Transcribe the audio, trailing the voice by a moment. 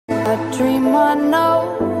a dream I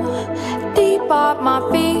know, deep up my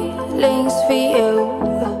feelings for you.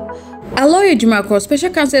 RI0USLY, special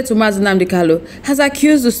counsel to Nnamdi, has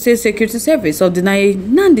accused the State Security Service of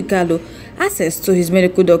denying Nnamdi access to his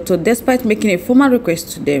medical doctor despite making a formal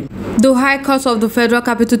request to them. The High Court of the Federal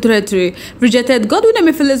Capital Territory rejected Godwin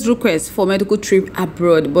Emefiele's request for medical trip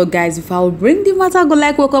abroad. But guys, if I will bring the matter, go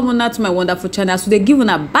like, welcome on to my wonderful channel. So they're giving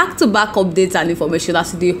a back-to-back updates and information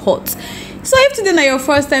as they hot. So if today is your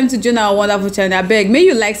first time to join our wonderful channel, I beg, may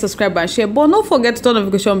you like, subscribe and share, but don't forget to turn on the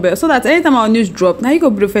notification bell so that anytime our news drop, now you go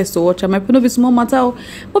be the first to watch. I might not be small matter,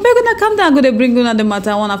 but we're gonna come down and go to bring you the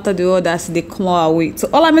matter one after the other as they come our way. So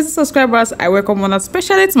all our amazing subscribers, I welcome on,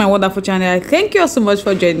 especially to my wonderful channel. Thank you all so much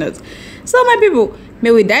for joining us. So my people, may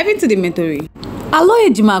we dive into the mentoring.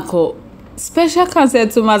 RI0USLY, special counsel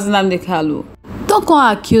to Nnamdi, don't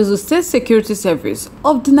come accuse the State Security Service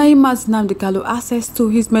of denying Nnamdi access to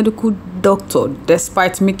his medical doctor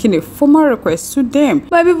despite making a formal request to them.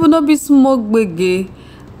 My people not be smoke gbege.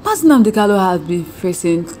 Nnamdi has been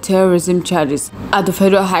facing terrorism charges at the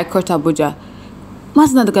Federal High Court Abuja.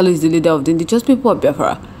 Nnamdi is the leader of the indigenous people of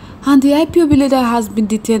Biafra, and the IPOB leader has been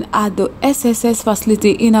detained at the SSS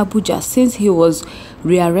facility in Abuja since he was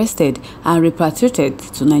rearrested and repatriated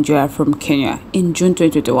to Nigeria from Kenya in June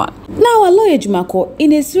 2021. Now, RI0USLY,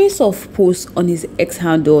 in a series of posts on his X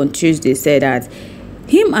handle on Tuesday, said that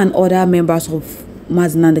him and other members of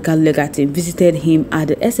Nnamdi legal team visited him at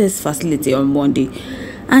the SS facility on Monday,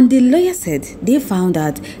 and the lawyer said they found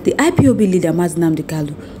that the IPOB leader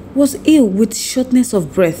Nnamdi was ill with shortness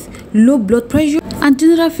of breath, low blood pressure, and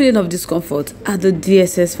general feeling of discomfort at the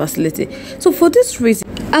DSS facility. So for this reason,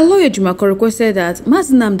 RI0USLY requested that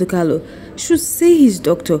Nnamdi should see his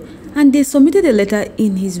doctor, and they submitted a letter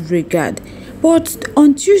in his regard. But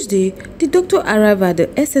on Tuesday, the doctor arrived at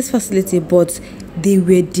the SS facility, but they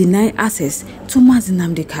were denied access to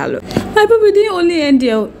Nnamdi. My people didn't only end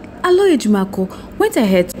there. RI0USLY went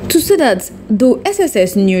ahead to say that though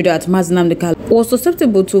SSS knew that Nnamdi was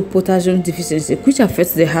susceptible to potassium deficiency, which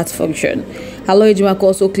affects the heart function, RI0USLY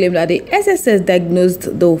also claimed that the SSS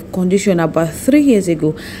diagnosed the condition about 3 years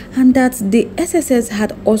ago, and that the SSS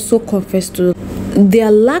had also confessed to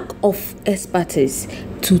their lack of expertise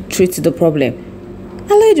to treat the problem.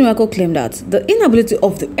 RI0USLY claimed that the inability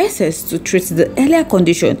of the SS to treat the earlier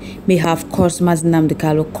condition may have caused Nnamdi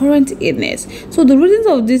current illness. So the readings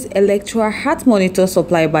of this electoral heart monitor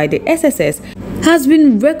supplied by the SSS has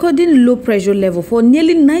been recording low pressure level for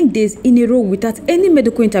nearly 9 days in a row without any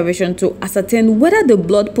medical intervention to ascertain whether the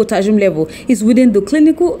blood potassium level is within the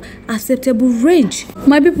clinical acceptable range.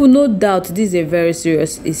 My people, no doubt this is a very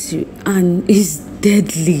serious issue and is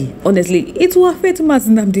deadly. Honestly, it will affect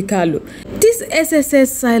Nnamdi. This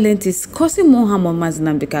SSS silence is causing more harm on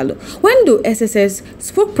Nnamdi. When the SSS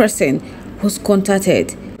spokesperson was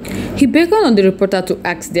contacted, he beckoned on the reporter to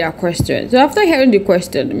ask their questions. So after hearing the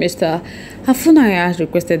question, Mr. Afunaya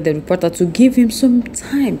requested the reporter to give him some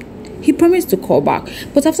time. He promised to call back,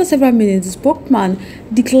 but after several minutes, the spokesman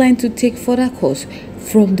declined to take further calls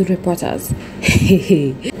from the reporters.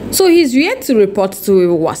 So he's yet to report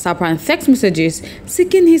to WhatsApp and text messages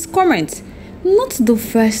seeking his comments. Not the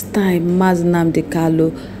first time Nnamdi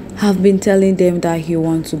have been telling them that he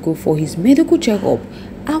wants to go for his medical checkup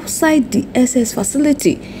outside the SS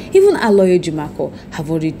facility. Even RI0USLY have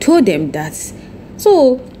already told them that.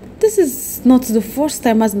 So this is not the first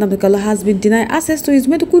time Nnamdi has been denied access to his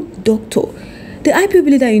medical doctor. The IPOB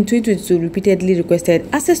leader in 2022 repeatedly requested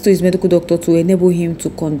access to his medical doctor to enable him to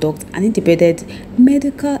conduct an independent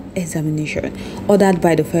medical examination ordered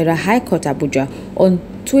by the Federal High Court Abuja on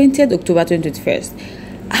 20th October 2021.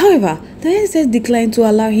 However, the SS declined to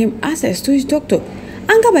allow him access to his doctor.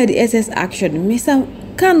 Angered by the SS action, Mr.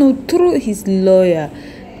 Kanu, through his lawyer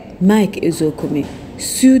Mike Ezokome,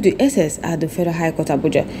 sued the SS at the Federal High Court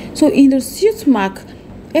Abuja. So in the suit mark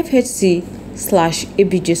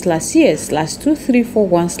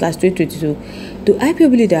FHC/ABJ/CS/2341/2022, the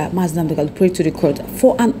IPOB leader Nnamdi prayed to the court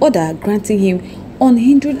for an order granting him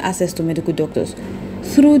unhindered access to medical doctors.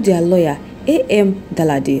 Through their lawyer A.M.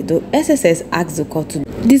 Dalade, the SSS asked the court to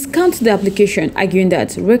discount the application, arguing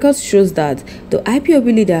that records shows that the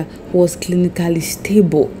IPOB leader was clinically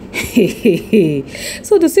stable.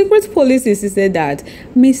 So the secret police insisted that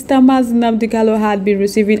Mr. Nnamdi had been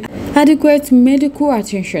receiving adequate medical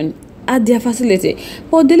attention at their facility.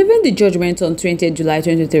 For delivering the judgment on 20th July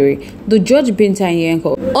 2023, the judge Binta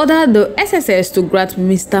Yenko ordered the SSS to grant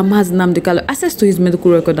Mr. Nnamdi access to his medical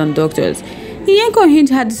record and doctors. He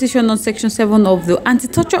unhinged her decision on Section 7 of the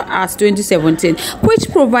Anti-Torture Act 2017, which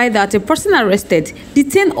provides that a person arrested,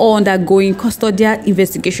 detained or undergoing custodial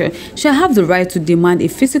investigation shall have the right to demand a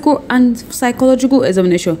physical and psychological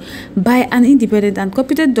examination by an independent and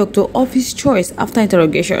competent doctor of his choice after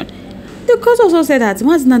interrogation. The court also said that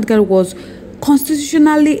Nnamdi was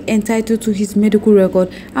constitutionally entitled to his medical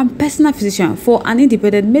record and personal physician for an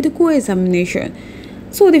independent medical examination.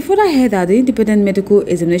 So they further held that the independent medical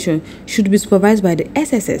examination should be supervised by the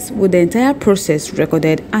SSS with the entire process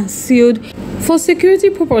recorded and sealed for security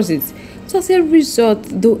purposes. So as a result,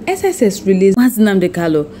 the SSS released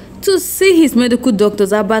Nnamdi to see his medical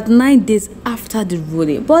doctors about 9 days after the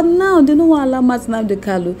ruling. But now they don't allow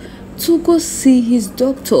Nnamdi to go see his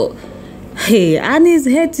doctor. Hey, and his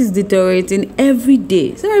health is deteriorating every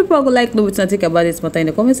day. So many people would like to know what to think about this matter in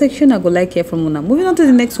the comment section. I would like to hear from Una. Moving on to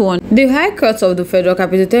the next one. The High Court of the Federal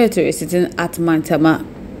Capital Territory sitting at Maitama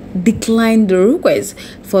declined the request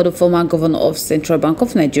for the former governor of Central Bank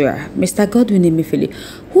of Nigeria, Mr. Godwin Emefiele,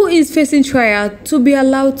 who is facing trial, to be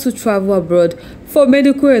allowed to travel abroad for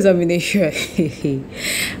medical examination.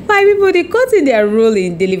 My people, the court in their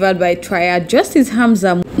ruling delivered by trial Justice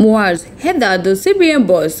Hamza Muaz held that the CBN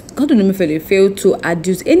boss Godwin Emefiele failed to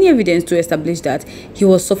adduce any evidence to establish that he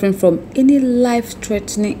was suffering from any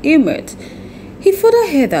life-threatening ailment. He further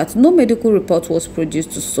held that no medical report was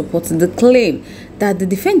produced to support the claim that the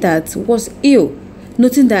defendant was ill,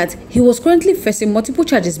 noting that he was currently facing multiple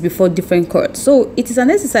charges before different courts. So it is an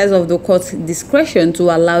exercise of the court's discretion to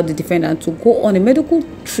allow the defendant to go on a medical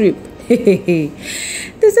trip. They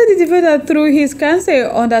said the defendant, through his counsel,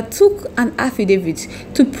 undertook an affidavit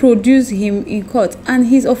to produce him in court, and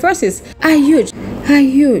his offences are huge.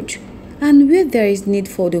 And where there is need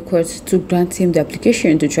for the court to grant him the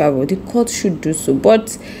application to travel, the court should do so.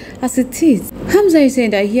 But as it is, Hamza is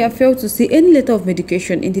saying that he has failed to see any letter of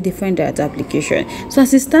medication in the defendant's application. So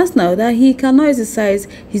as it stands now, that he cannot exercise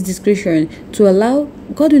his discretion to allow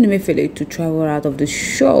Godwin Emefiele to travel out of the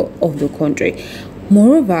shore of the country.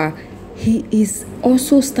 Moreover, he is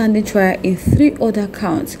also standing trial in 3 other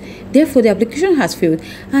counts. Therefore, the application has failed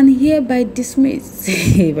and hereby dismissed.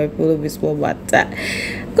 By people of this small matter,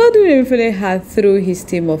 Godwin Emefiele had, through his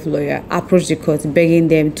team of lawyers, approached the court, begging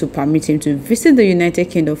them to permit him to visit the United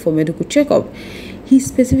Kingdom for medical checkup. He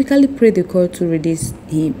specifically prayed the court to release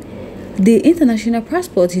him the international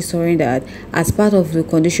passport he surrendered as part of the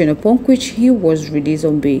condition upon which he was released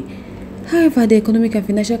on bail. However, the Economic and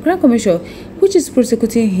Financial Crime Commission, which is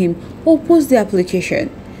prosecuting him, opposed the application.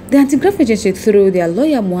 The anti-graft agency, through their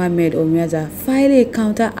lawyer Mohammed Omiaza, filed a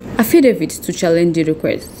counter affidavit to challenge the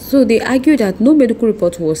request. So they argued that no medical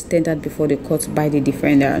report was tendered before the court by the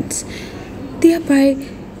defendant. Thereby,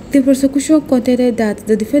 the prosecution contended that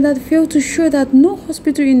the defendant failed to show that no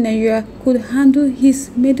hospital in Nigeria could handle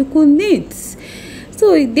his medical needs.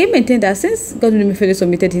 So they maintained that since Godwin Emefiele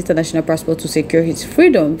submitted his international passport to secure his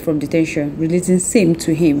freedom from detention, releasing same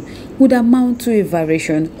to him would amount to a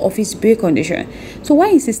violation of his bail condition. So while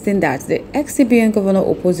insisting that the ex-CBN governor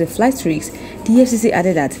opposed the flight risks, the FCC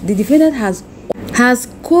added that the defendant has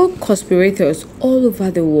co-conspirators all over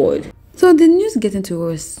the world. So the news getting to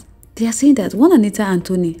us. They are saying that one Anita and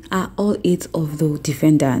Tony are all 8 of the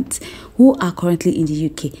defendants who are currently in the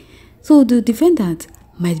UK. So the defendant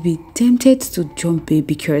might be tempted to jump bail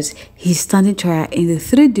because he's standing trial in the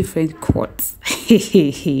 3 different courts.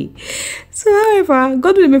 So, however,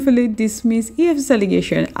 Godwin Emefiele dismissed EFC's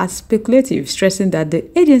allegation as speculative, stressing that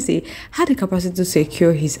the agency had the capacity to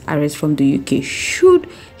secure his arrest from the UK should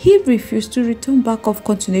he refuse to return back of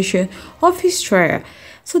continuation of his trial.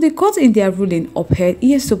 So the court in their ruling upheld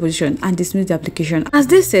EFC's opposition and dismissed the application, as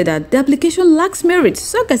they said that the application lacks merit.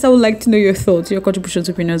 So guys, I would like to know your thoughts, your contributions,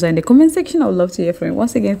 opinions are in the comment section. I would love to hear from you.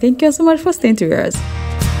 Once again, thank you so much for staying to us.